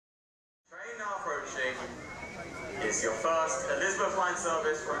approaching is your first Elizabeth line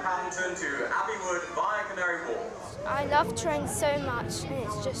service from Paddington to Abbey Wood via Canary Wharf. I love trains so much and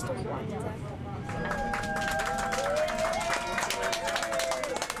it's just a wonder.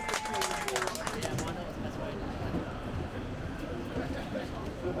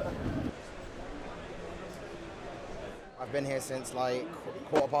 I've been here since like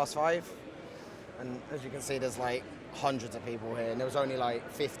 5:15, and as you can see there's like hundreds of people here, and there was only like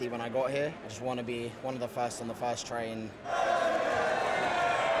 50 when I got here. I just want to be one of the first on the first train.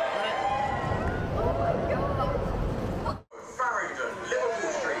 Farringdon,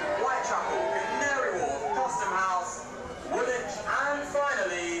 Liverpool Street, Whitechapel, Canary Wharf, Custom House, Woolwich, and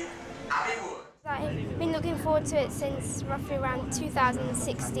finally, Abbey Wood. I've been looking forward to it since roughly around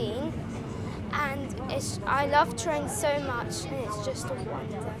 2016, and I love trains so much and it's just a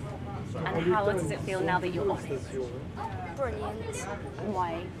wonder. And how does it feel now that you're on it? Brilliant. And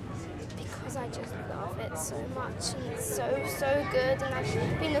why? Because I just love it so much and it's so good, and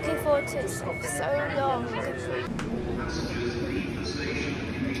I've been looking forward to it for so long.